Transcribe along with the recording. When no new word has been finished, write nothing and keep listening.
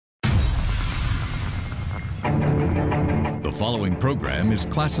The following program is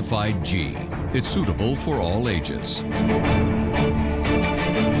classified G. It's suitable for all ages.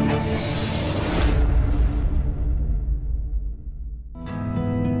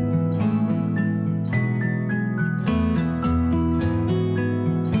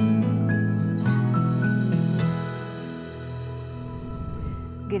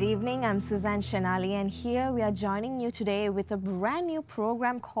 Good evening, I'm Suzanne Shenali, and here we are joining you today with a brand new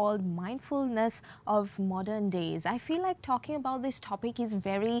program called Mindfulness of Modern Days. I feel like talking about this topic is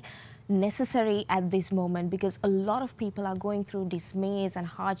very necessary at this moment because a lot of people are going through dismays and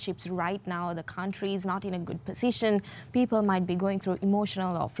hardships right now. The country is not in a good position. People might be going through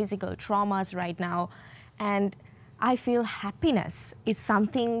emotional or physical traumas right now. And I feel happiness is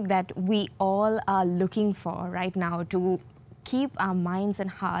something that we all are looking for right now to keep our minds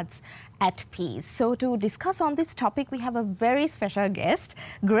and hearts at peace. So to discuss on this topic, we have a very special guest,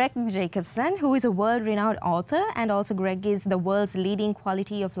 Greg Jacobson, who is a world-renowned author, and also Greg is the world's leading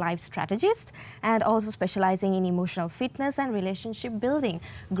quality of life strategist and also specializing in emotional fitness and relationship building.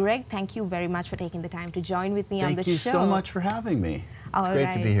 Greg, thank you very much for taking the time to join with me on the show. Thank you so much for having me. It's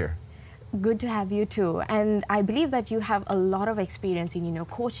great to be here. Good to have you too. And I believe that you have a lot of experience in,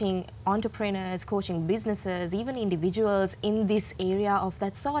 coaching entrepreneurs, coaching businesses, even individuals in this area of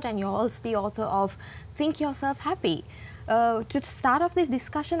that sort. And you're also the author of Think Yourself Happy. To start off this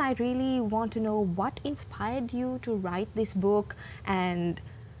discussion, I really want to know what inspired you to write this book. And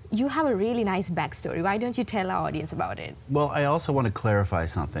you have a really nice backstory. Why don't you tell our audience about it? Well, I also want to clarify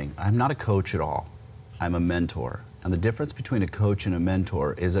something. I'm not a coach at all. I'm a mentor. And the difference between a coach and a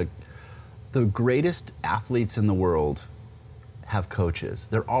mentor is the greatest athletes in the world have coaches.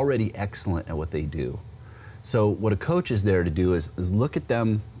 They're already excellent at what they do. So what a coach is there to do is look at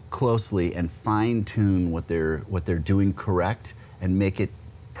them closely and fine-tune what they're doing correct and make it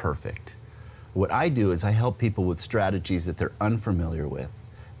perfect. What I do is I help people with strategies that they're unfamiliar with,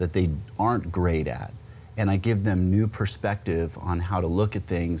 that they aren't great at, and I give them new perspective on how to look at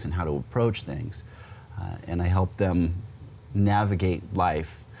things and how to approach things. And I help them navigate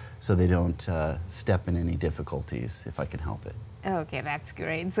life so they don't step in any difficulties, if I can help it. Okay, that's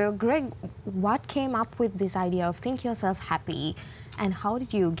great. So Greg, what came up with this idea of Think Yourself Happy, and how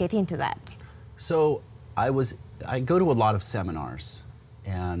did you get into that? So I go to a lot of seminars,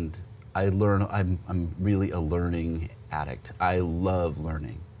 and I learn. I'm really a learning addict. I love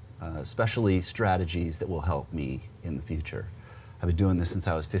learning, especially strategies that will help me in the future. I've been doing this since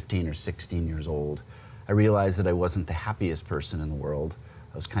I was 15 or 16 years old. I realized that I wasn't the happiest person in the world.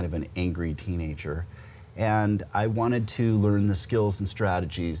 I was kind of an angry teenager, and I wanted to learn the skills and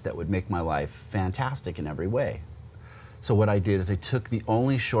strategies that would make my life fantastic in every way. So what I did is I took the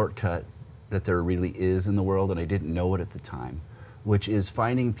only shortcut that there really is in the world, and I didn't know it at the time, which is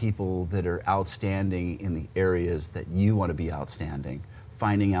finding people that are outstanding in the areas that you want to be outstanding,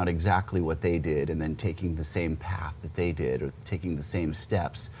 finding out exactly what they did, and then taking the same path that they did, or taking the same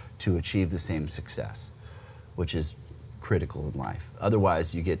steps to achieve the same success, which is critical in life.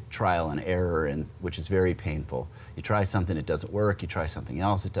 Otherwise, you get trial and error, which is very painful. You try something, it doesn't work. You try something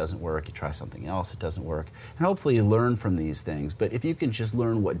else, it doesn't work. You try something else, it doesn't work. And hopefully you learn from these things. But if you can just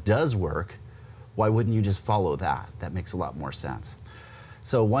learn what does work, why wouldn't you just follow that? That makes a lot more sense.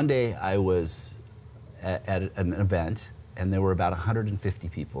 So one day I was at an event, and there were about 150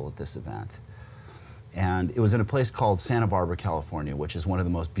 people at this event. And it was in a place called Santa Barbara, California, which is one of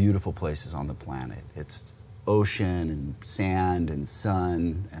the most beautiful places on the planet. It's ocean and sand and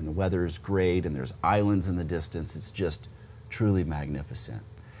sun, and the weather's great, and there's islands in the distance. It's just truly magnificent.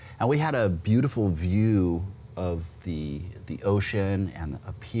 And we had a beautiful view of the ocean and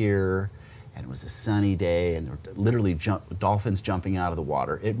a pier, and it was a sunny day, and there were literally dolphins jumping out of the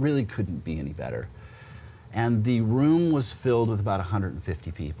water. It really couldn't be any better. And the room was filled with about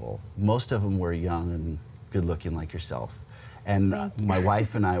 150 people. Most of them were young and good looking like yourself. And my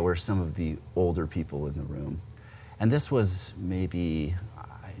wife and I were some of the older people in the room. And this was maybe,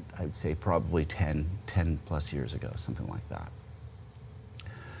 I would say probably 10 plus years ago, something like that.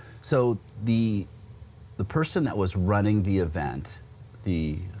 So the person that was running the event,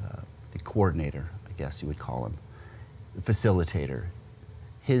 the coordinator, I guess you would call him, the facilitator,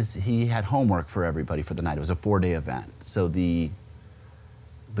 he had homework for everybody for the night. It was a 4-day event. So the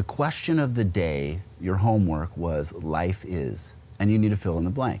question of the day, your homework was life is, and you need to fill in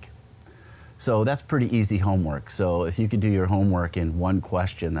the blank. So that's pretty easy homework. So if you could do your homework in one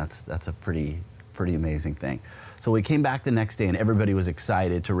question, that's a pretty amazing thing. So we came back the next day and everybody was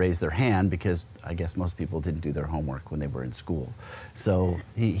excited to raise their hand because I guess most people didn't do their homework when they were in school. So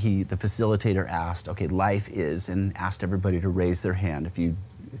the facilitator asked, okay, life is, and asked everybody to raise their hand if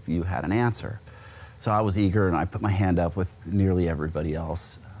you had an answer. So I was eager, and I put my hand up with nearly everybody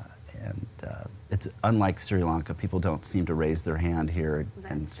else. It's unlike Sri Lanka. People don't seem to raise their hand here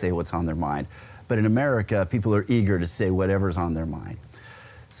and say what's on their mind. But in America, people are eager to say whatever's on their mind.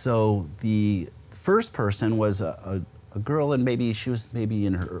 So the first person was a girl, and she was maybe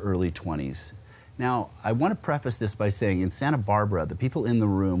in her early 20s. Now, I want to preface this by saying in Santa Barbara, the people in the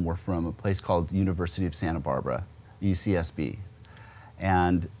room were from a place called University of Santa Barbara, UCSB.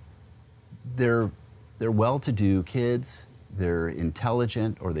 And they're well-to-do kids. They're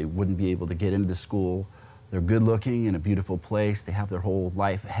intelligent, or they wouldn't be able to get into the school. They're good-looking in a beautiful place. They have their whole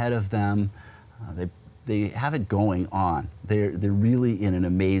life ahead of them. They have it going on. They're really in an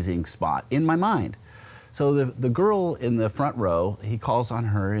amazing spot, in my mind. So the girl in the front row, he calls on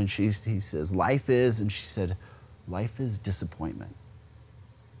her, and he says, "Life is," and she said, "Life is disappointment."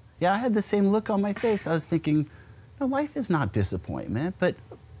 Yeah, I had the same look on my face. I was thinking, no, life is not disappointment, but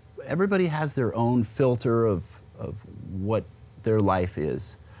everybody has their own filter of what their life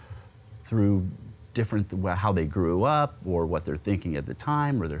is through how they grew up, or what they're thinking at the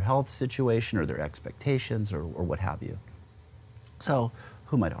time, or their health situation, or their expectations, or what have you. So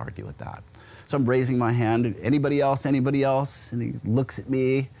who might argue with that? So I'm raising my hand. Anybody else? Anybody else? And he looks at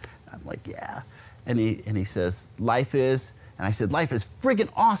me. I'm like, yeah. And he says, "Life is," and I said, "Life is friggin'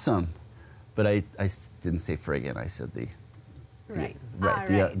 awesome." But I didn't say friggin'. I said the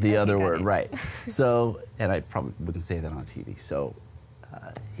other word, right. So, and I probably wouldn't say that on TV. So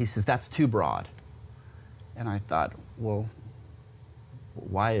he says, "That's too broad." And I thought, well,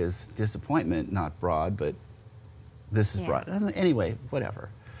 why is disappointment not broad, but this is broad? And anyway, whatever.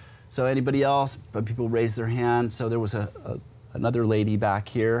 So anybody else? But people raised their hand. So there was another lady back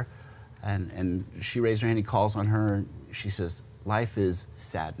here, and she raised her hand. He calls on her, and she says, "Life is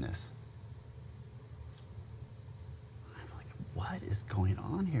sadness." What is going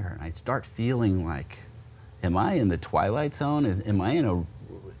on here? And I start feeling like, am I in the twilight zone? Am I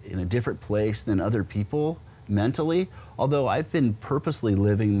in a different place than other people mentally? Although I've been purposely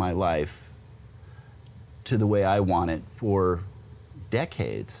living my life to the way I want it for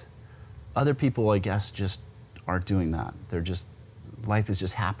decades, other people, I guess, just aren't doing that. Life is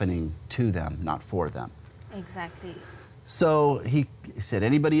just happening to them, not for them. Exactly. So he said,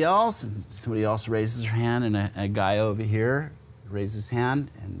 "Anybody else?" And somebody else raises their hand, and a guy over here raised his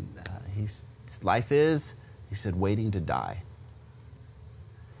hand, and life is, he said, "Waiting to die."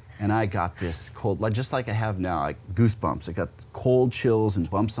 And I got this cold, just like I have now, like goosebumps. I got cold chills and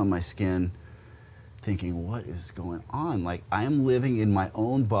bumps on my skin, thinking, what is going on? Like, I am living in my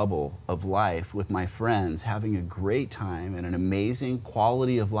own bubble of life with my friends, having a great time and an amazing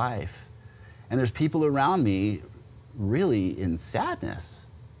quality of life. And there's people around me really in sadness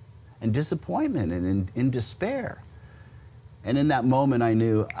and disappointment and in despair. And in that moment, I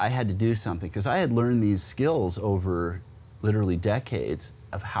knew I had to do something, because I had learned these skills over literally decades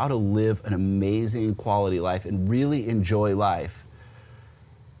of how to live an amazing quality life and really enjoy life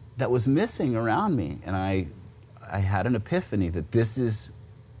that was missing around me. And I had an epiphany that this is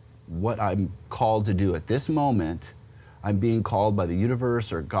what I'm called to do at this moment. I'm being called by the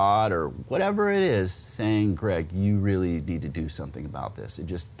universe or God or whatever it is, saying, "Greg, you really need to do something about this." It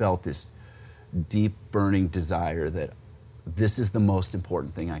just felt this deep burning desire that this is the most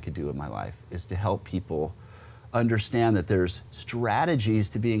important thing I could do in my life, is to help people understand that there's strategies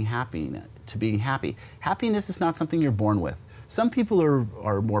to being happy. Happiness is not something you're born with. Some people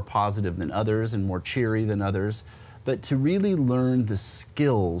are more positive than others and more cheery than others, but to really learn the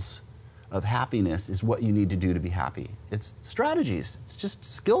skills of happiness is what you need to do to be happy. It's strategies, it's just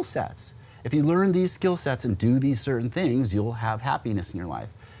skill sets. If you learn these skill sets and do these certain things, you'll have happiness in your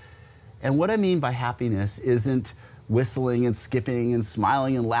life. And what I mean by happiness isn't whistling and skipping and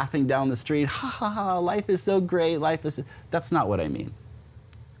smiling and laughing down the street. Ha ha ha, life is so great, that's not what I mean.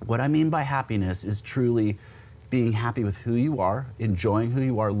 What I mean by happiness is truly being happy with who you are, enjoying who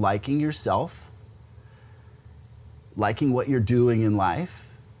you are, liking yourself, liking what you're doing in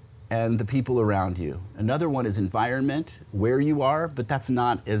life, and the people around you. Another one is environment, where you are, but that's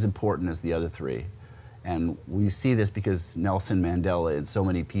not as important as the other three. And we see this because Nelson Mandela and so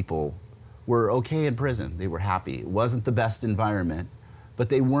many people were okay in prison. They were happy. It wasn't the best environment, but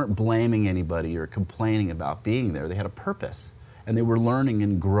they weren't blaming anybody or complaining about being there. They had a purpose, and they were learning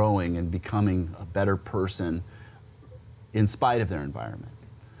and growing and becoming a better person in spite of their environment.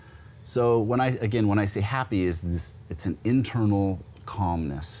 So when I say happy, it's an internal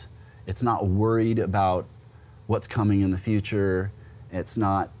calmness. It's not worried about what's coming in the future. It's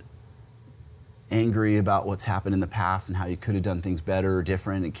not angry about what's happened in the past and how you could have done things better or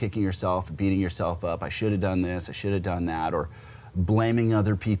different and kicking yourself, beating yourself up. I should have done this, I should have done that, or blaming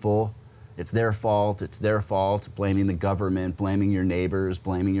other people. It's their fault, blaming the government, blaming your neighbors,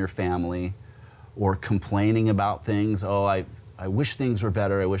 blaming your family, or complaining about things. Oh, I wish things were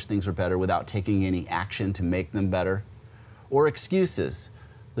better, I wish things were better, without taking any action to make them better. Or excuses.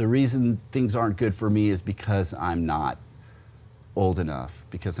 The reason things aren't good for me is because I'm not old enough,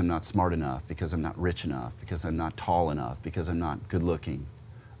 because I'm not smart enough, because I'm not rich enough, because I'm not tall enough, because I'm not good looking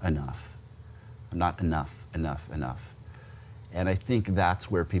enough. I'm not enough. And I think that's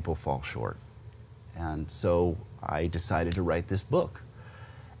where people fall short. And so I decided to write this book.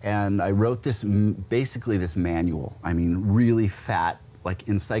 And I wrote this, basically this manual, I mean really fat, like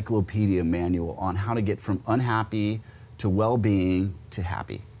encyclopedia manual on how to get from unhappy to well-being to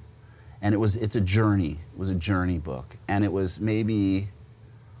happy. And it's a journey, it was a journey book. And it was maybe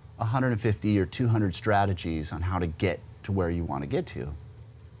 150 or 200 strategies on how to get to where you want to get to.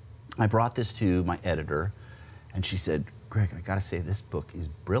 I brought this to my editor and she said, Greg, I gotta say this book is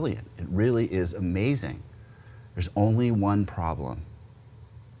brilliant. It really is amazing. There's only one problem.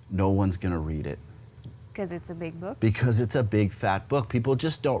 No one's gonna read it. Because it's a big book? Because it's a big fat book. People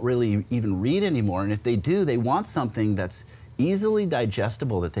just don't really even read anymore, and if they do, they want something that's easily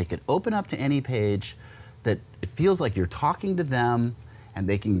digestible, that they could open up to any page, that it feels like you're talking to them, and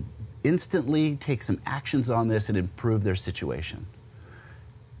they can instantly take some actions on this and improve their situation.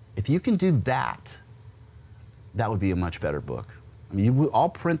 If you can do that, that would be a much better book. I mean, I'll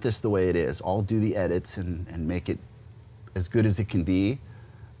print this the way it is. I'll do the edits and make it as good as it can be,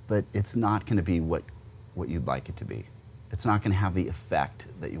 but it's not going to be what you'd like it to be. It's not going to have the effect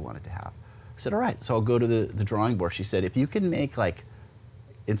that you want it to have. I said, all right, so I'll go to the drawing board. She said, if you can make, like,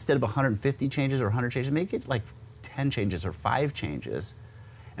 instead of 150 changes or 100 changes, make it like 10 changes or 5 changes,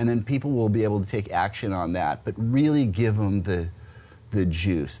 and then people will be able to take action on that, but really give them the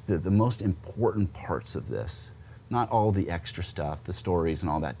juice, the most important parts of this. Not all the extra stuff, the stories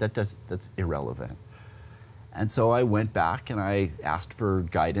and all that. That's irrelevant. And so I went back and I asked for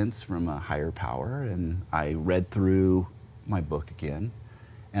guidance from a higher power, and I read through my book again,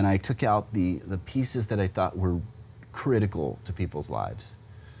 and I took out the pieces that I thought were critical to people's lives.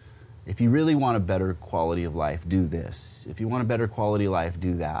 If you really want a better quality of life, do this. If you want a better quality of life,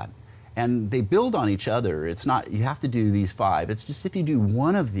 do that. And they build on each other. It's not, you have to do these 5. It's just if you do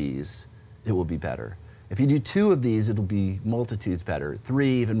one of these, it will be better. If you do 2 of these, it'll be multitudes better. 3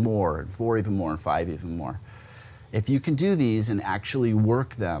 even more, and 4 even more, and 5 even more. If you can do these and actually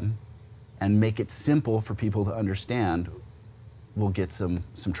work them and make it simple for people to understand, we'll get some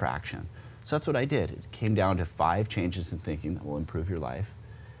traction. So that's what I did. It came down to 5 changes in thinking that will improve your life.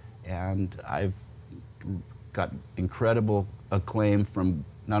 And I've got incredible acclaim from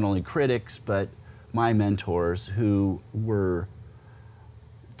not only critics, but my mentors, who were,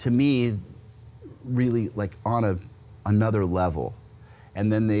 to me, really like on another level.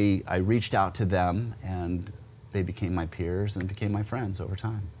 And then I reached out to them, and they became my peers and became my friends over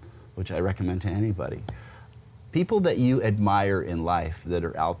time, which I recommend to anybody. People that you admire in life that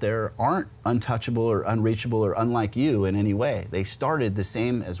are out there aren't untouchable or unreachable or unlike you in any way. They started the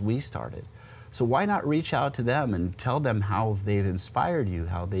same as we started. So why not reach out to them and tell them how they've inspired you,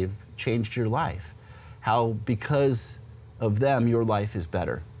 how they've changed your life, how because of them your life is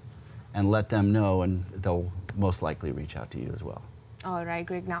better, and let them know, and they'll most likely reach out to you as well. All right,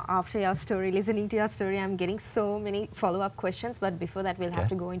 Greg. Now, after your story, listening to your story, I'm getting so many follow-up questions, but before that, we'll have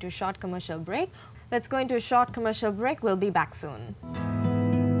to go into a short commercial break. Let's go into a short commercial break. We'll be back soon.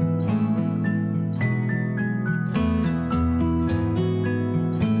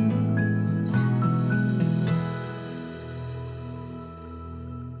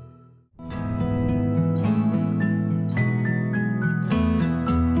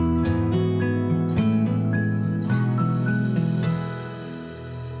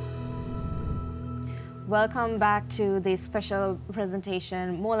 Welcome back to this special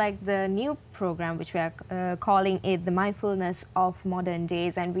presentation, more like the new program which we are calling it the Mindfulness of Modern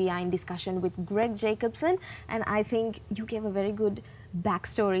Days, and we are in discussion with Greg Jacobson, and I think you gave a very good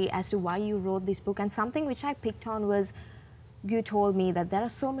backstory as to why you wrote this book, and something which I picked on was you told me that there are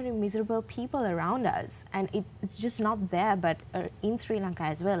so many miserable people around us, and it's just not there, but in Sri Lanka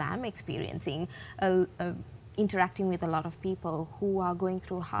as well, I'm experiencing interacting with a lot of people who are going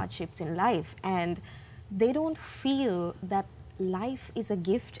through hardships in life, and they don't feel that life is a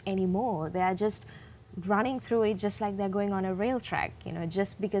gift anymore. They are just running through it just like they're going on a rail track, you know,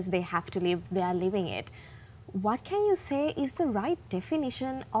 just because they have to live, they are living it. What can you say is the right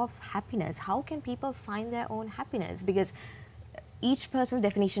definition of happiness? How can people find their own happiness? Because each person's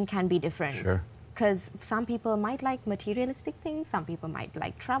definition can be different. Sure. Because some people might like materialistic things, some people might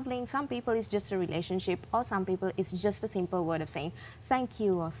like traveling, some people it's just a relationship, or some people it's just a simple word of saying thank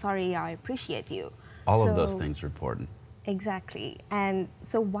you or sorry, I appreciate you. All of those things are important. Exactly. And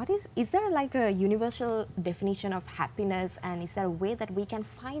so is there like a universal definition of happiness, and is there a way that we can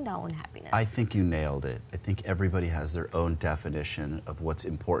find our own happiness? I think you nailed it. I think everybody has their own definition of what's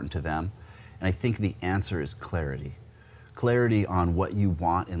important to them. And I think the answer is clarity. Clarity on what you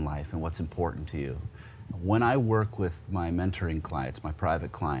want in life and what's important to you. When I work with my mentoring clients, my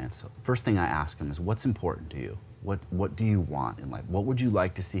private clients, first thing I ask them is, what's important to you? What do you want in life? What would you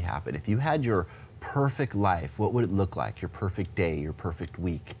like to see happen? If you had your perfect life, what would it look like? Your perfect day, your perfect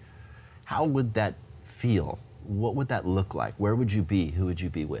week? How would that feel? What would that look like? Where would you be? Who would you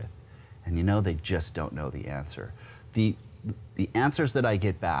be with? And you know, they just don't know the answer. The answers that I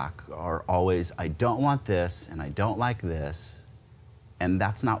get back are always, I don't want this, and I don't like this, and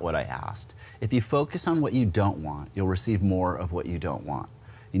that's not what I asked. If you focus on what you don't want, you'll receive more of what you don't want.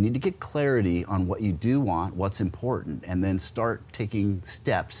 You need to get clarity on what you do want, what's important, and then start taking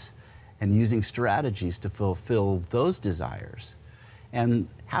steps and using strategies to fulfill those desires. And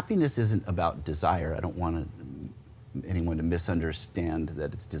happiness isn't about desire. I don't want anyone to misunderstand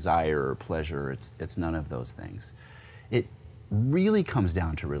that it's desire or pleasure. It's none of those things. It really comes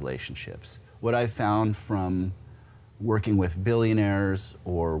down to relationships. What I've found from working with billionaires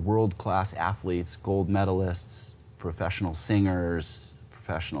or world-class athletes, gold medalists, professional singers,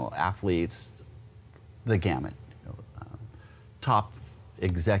 professional athletes, the gamut, top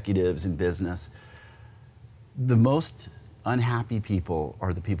executives in business, the most unhappy people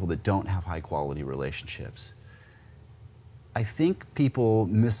are the people that don't have high-quality relationships. I think people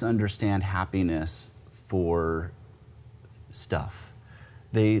misunderstand happiness for stuff.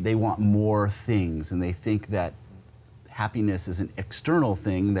 They want more things, and they think that happiness is an external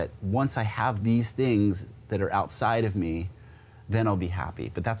thing, that once I have these things that are outside of me, then I'll be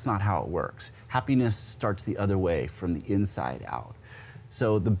happy. But that's not how it works. Happiness starts the other way, from the inside out.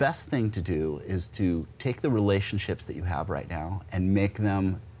 So the best thing to do is to take the relationships that you have right now and make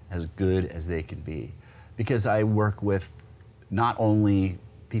them as good as they can be. Because I work with not only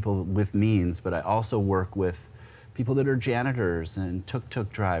people with means, but I also work with people that are janitors and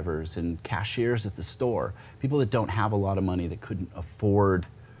tuk-tuk drivers and cashiers at the store, people that don't have a lot of money, that couldn't afford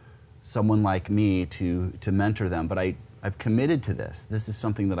someone like me to mentor them. But I've committed to this. This is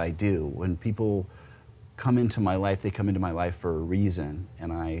something that I do. When people come into my life, they come into my life for a reason,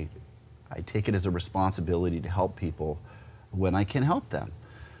 and I take it as a responsibility to help people when I can help them.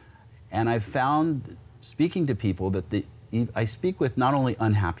 And I've found, speaking to people, that I speak with not only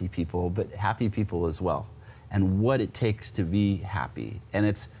unhappy people, but happy people as well, and what it takes to be happy. And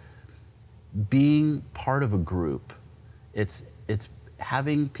it's being part of a group. It's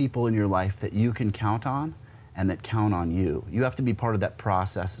having people in your life that you can count on and that count on you. You have to be part of that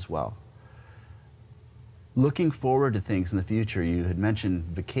process as well. Looking forward to things in the future, you had mentioned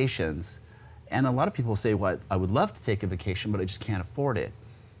vacations, and a lot of people say, well, I would love to take a vacation, but I just can't afford it.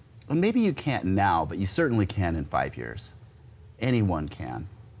 Well, maybe you can't now, but you certainly can in 5 years. Anyone can.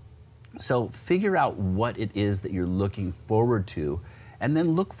 So figure out what it is that you're looking forward to, and then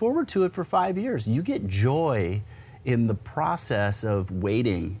look forward to it for 5 years. You get joy in the process of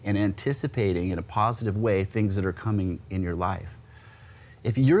waiting and anticipating in a positive way things that are coming in your life.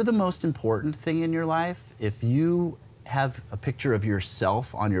 If you're the most important thing in your life, if you have a picture of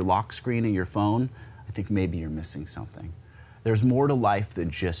yourself on your lock screen of your phone, I think maybe you're missing something. There's more to life than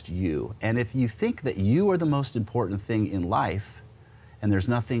just you. And if you think that you are the most important thing in life, and there's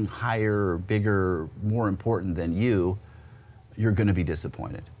nothing higher or bigger, more important than you, you're going to be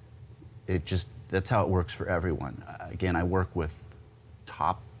disappointed. That's how it works for everyone. Again, I work with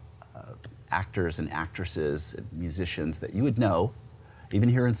top actors and actresses and musicians that you would know, even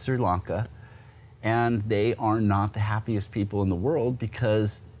here in Sri Lanka, and they are not the happiest people in the world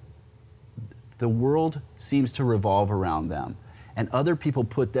because the world seems to revolve around them. And other people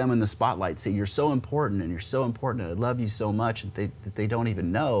put them in the spotlight, say, you're so important, and you're so important, and I love you so much, that they don't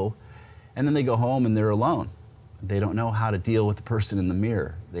even know. And then they go home and they're alone. They don't know how to deal with the person in the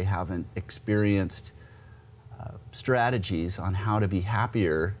mirror. They haven't experienced strategies on how to be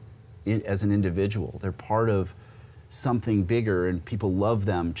happier as an individual. They're part of something bigger, and people love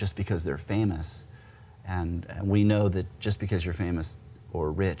them just because they're famous. And we know that just because you're famous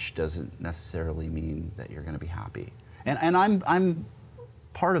or rich doesn't necessarily mean that you're going to be happy. And I'm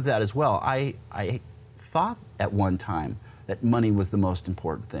part of that as well. I thought at one time that money was the most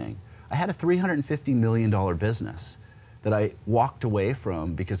important thing. I had a $350 million business that I walked away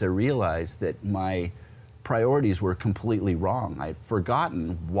from because I realized that my priorities were completely wrong. I'd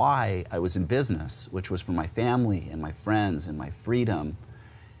forgotten why I was in business, which was for my family and my friends and my freedom,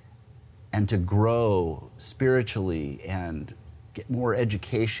 and to grow spiritually and get more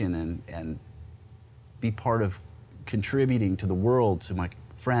education and be part of contributing to the world, to my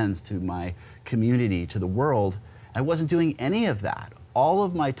friends, to my community, to the world. I wasn't doing any of that. All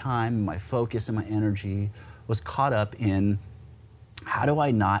of my time, my focus, and my energy was caught up in how do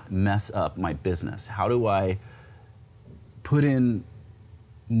I not mess up my business? How do I put in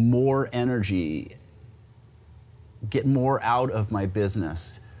more energy, get more out of my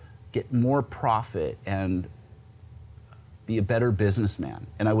business, get more profit, and be a better businessman?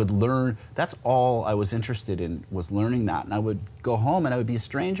 And I would learn, that's all I was interested in, was learning that. And I would go home and I would be a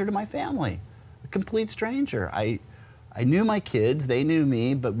stranger to my family, a complete stranger. I knew my kids, they knew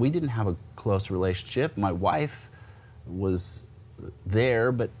me, but we didn't have a close relationship. My wife was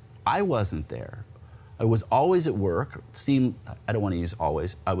there, but I wasn't there. I was always at work. I don't want to use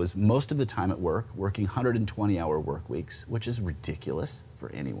always. I was most of the time at work, working 120-hour work weeks, which is ridiculous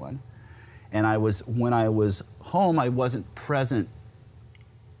for anyone. And when I was home, I wasn't present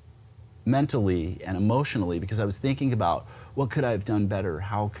mentally and emotionally because I was thinking about what could I have done better?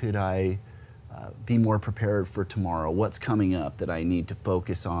 How could I be more prepared for tomorrow? What's coming up that I need to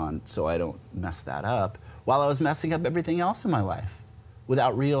focus on so I don't mess that up, while I was messing up everything else in my life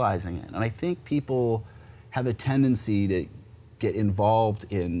without realizing it. And I think people have a tendency to get involved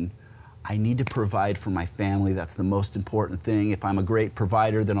in, I need to provide for my family, that's the most important thing. If I'm a great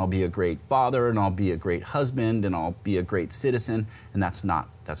provider, then I'll be a great father, and I'll be a great husband, and I'll be a great citizen, and that's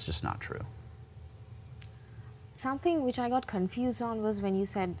just not true. Something which I got confused on was when you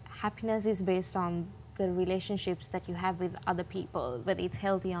said happiness is based on the relationships that you have with other people, whether it's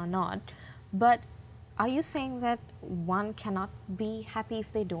healthy or not. But are you saying that one cannot be happy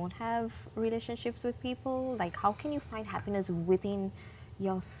if they don't have relationships with people? Like, how can you find happiness within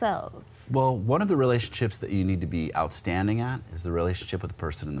yourself? Well, one of the relationships that you need to be outstanding at is the relationship with the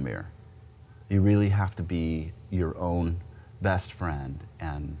person in the mirror. You really have to be your own best friend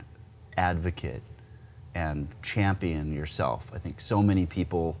and advocate and champion yourself. I think so many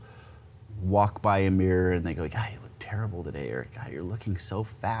people walk by a mirror and they go, God, you look terrible today, or God, you're looking so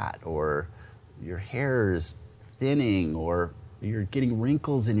fat, or your hair is thinning, or you're getting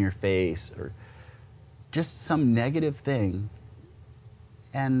wrinkles in your face, or just some negative thing.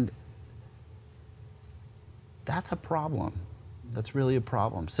 And that's a problem. That's really a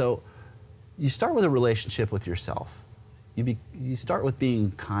problem. So you start with a relationship with yourself. You start with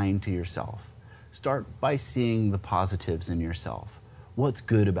being kind to yourself. Start by seeing the positives in yourself. What's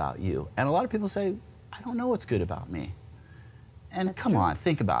good about you? And a lot of people say, I don't know what's good about me. And that's come true. On,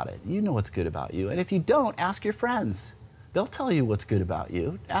 think about it. You know what's good about you. And if you don't, ask your friends. They'll tell you what's good about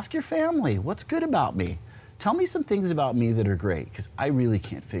you. Ask your family, what's good about me? Tell me some things about me that are great, because I really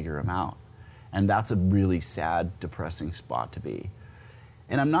can't figure them out. And that's a really sad, depressing spot to be.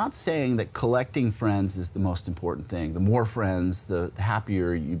 And I'm not saying that collecting friends is the most important thing. The more friends, the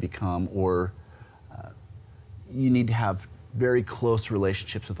happier you become, or you need to have very close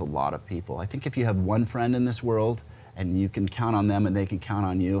relationships with a lot of people. I think if you have one friend in this world and you can count on them and they can count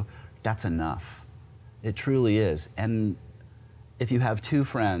on you, that's enough. It truly is. And if you have 2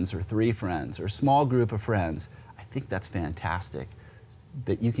 friends or 3 friends or a small group of friends, I think that's fantastic.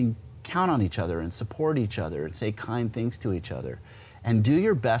 That you can count on each other and support each other and say kind things to each other. And do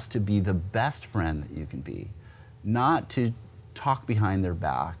your best to be the best friend that you can be. Not to talk behind their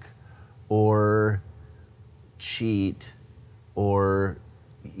back or cheat, or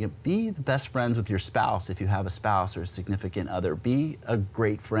be the best friends with your spouse if you have a spouse or a significant other. Be a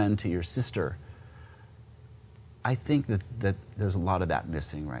great friend to your sister. I think that there's a lot of that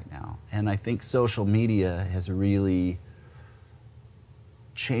missing right now. And I think social media has really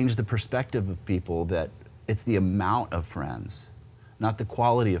changed the perspective of people, that it's the amount of friends, not the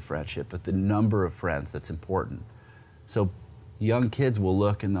quality of friendship, but the number of friends that's important. So young kids will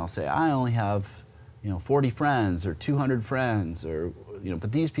look and they'll say, I only have 40 friends or 200 friends, or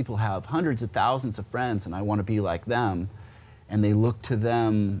but these people have hundreds of thousands of friends and I want to be like them. And they look to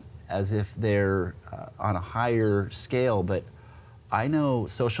them as if they're on a higher scale. But I know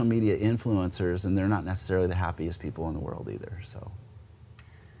social media influencers, and they're not necessarily the happiest people in the world either. So.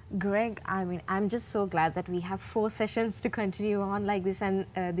 Greg, I'm just so glad that we have 4 sessions to continue on like this, and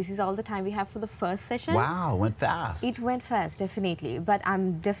this is all the time we have for the first session. Wow, went fast. It went fast, definitely. But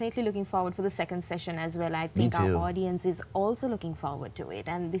I'm definitely looking forward for the second session as well. I think our audience is also looking forward to it.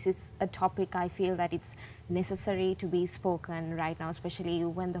 And this is a topic I feel that it's necessary to be spoken right now, especially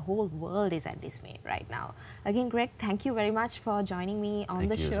when the whole world is at dismay right now. Again, Greg, thank you very much for joining me on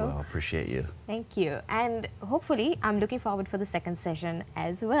the show. Thank you as well. Appreciate you. Thank you. And hopefully, I'm looking forward for the second session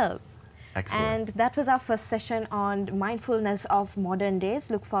as well. Excellent. And that was our first session on mindfulness of modern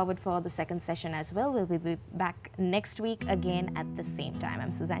days. Look forward for the second session as well. We'll be back next week again at the same time.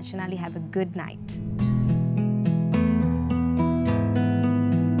 I'm Suzanne Shinali. Have a good night.